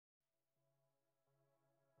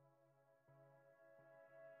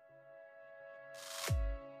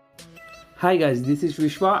Hi guys, this is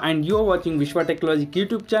Vishwa and you are watching Vishwa Technology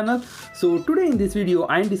YouTube channel. So today in this video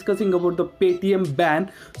I am discussing about the PayTm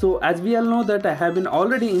ban. So as we all know that I have been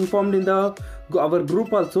already informed in our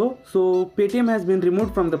group also. So PayTm has been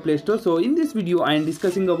removed from the Play Store. So in this video I am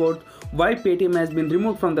discussing about why PayTm has been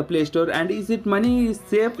removed from the Play Store and is it money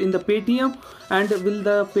safe in the PayTm and will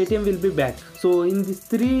the PayTm will be back. So in these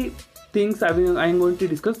three things I am going to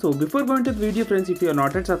discuss. So before going to the video, friends, if you are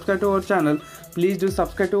not yet subscribed to our channel, please do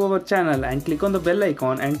subscribe to our channel and click on the bell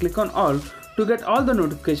icon and click on all to get all the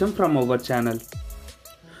notification from our channel.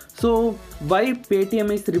 So why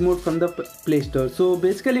PayTm is removed from the Play Store? So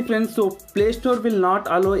basically friends, so Play Store will not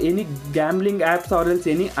allow any gambling apps or else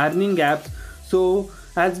any earning apps. So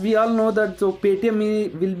as we all know that so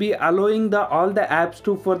PayTm will be allowing all the apps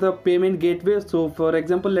for the payment gateway. So for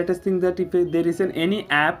example, let us think that if there is any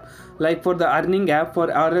app like for the earning app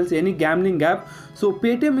or else any gambling app, so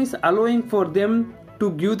PayTm is allowing for them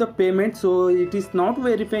to give the payment. So it is not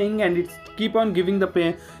verifying and it's keep on giving the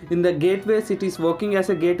pay in the gateways. It is working as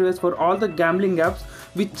a gateways for all the gambling apps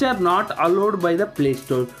which are not allowed by the Play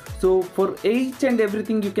Store. So for each and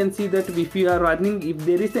everything you can see that if you are earning, if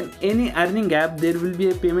there is any earning app, there will be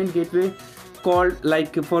a payment gateway called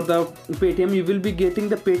like for the PayTm. You will be getting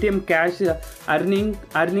the PayTm cash earning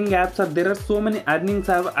apps, or there are so many earnings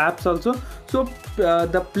apps also. So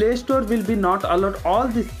the Play Store will be not allowed all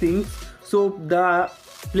these things. So the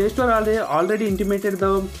Play Store already intimated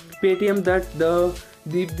the PayTm that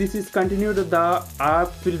if this is continued, the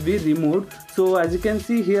app will be removed. So as you can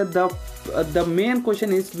see here, the main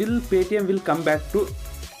question is, will PayTm will come back to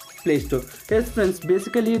Play Store? Yes friends,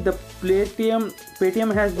 basically the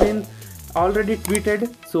PayTm has been already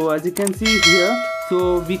tweeted. So as you can see here,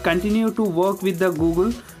 so we continue to work with the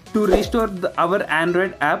Google to restore our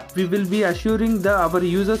Android app. We will be assuring our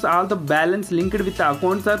users all the balance linked with the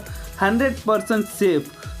accounts are 100%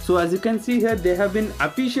 safe. So as you can see here, they have been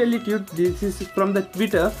officially tweeted. This is from the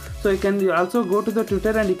Twitter. So you can also go to the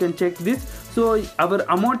Twitter and you can check this. So our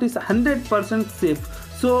amount is 100% safe.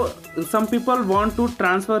 So some people want to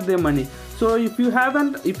transfer their money. So if you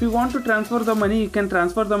want to transfer the money, you can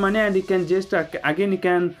transfer the money and you can just again you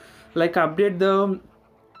can like update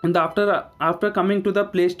and after coming to the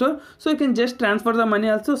Play Store, so you can just transfer the money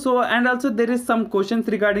also. So and also there is some questions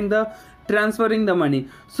regarding the transferring the money.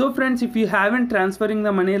 So friends, if you haven't transferring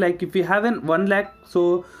the money, like if you haven't 1 lakh,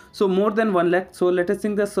 so more than 1 lakh, so let us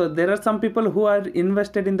think that so there are some people who are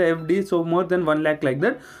invested in the FD, so more than 1 lakh like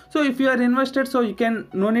that. So if you are invested, so you can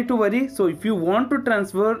no need to worry. So if you want to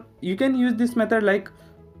transfer, you can use this method, like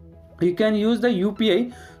you can use the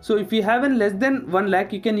UPI. So if you haven't less than 1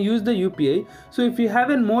 lakh, you can use the UPI. So if you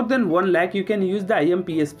haven't more than 1 lakh, you can use the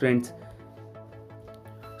IMPS, friends.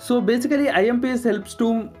 So basically IMPS helps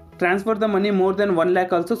to transfer the money more than 1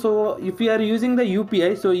 lakh also. So if you are using the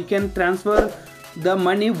UPI, so you can transfer the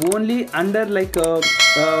money only under like a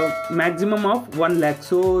maximum of 1 lakh.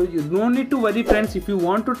 So you no need to worry friends. If you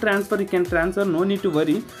want to transfer, you can transfer, no need to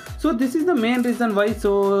worry. So this is the main reason why.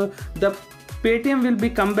 So the PayTm will be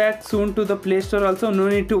come back soon to the Play Store also, no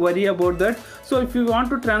need to worry about that. So if you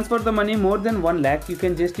want to transfer the money more than 1 lakh, you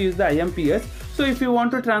can just use the IMPS. So if you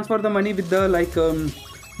want to transfer the money with the like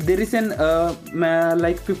there is an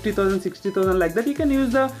like 50,000 60,000 like that, you can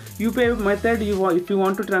use the UPI method. If you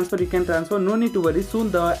want to transfer, you can transfer, no need to worry.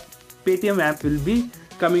 Soon the PayTm app will be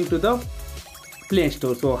coming to the Play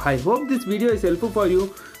Store. So I hope this video is helpful for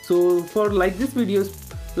you. So for like this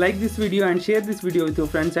video and share this video with your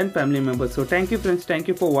friends and family members. So thank you friends, thank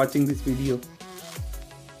you for watching this video.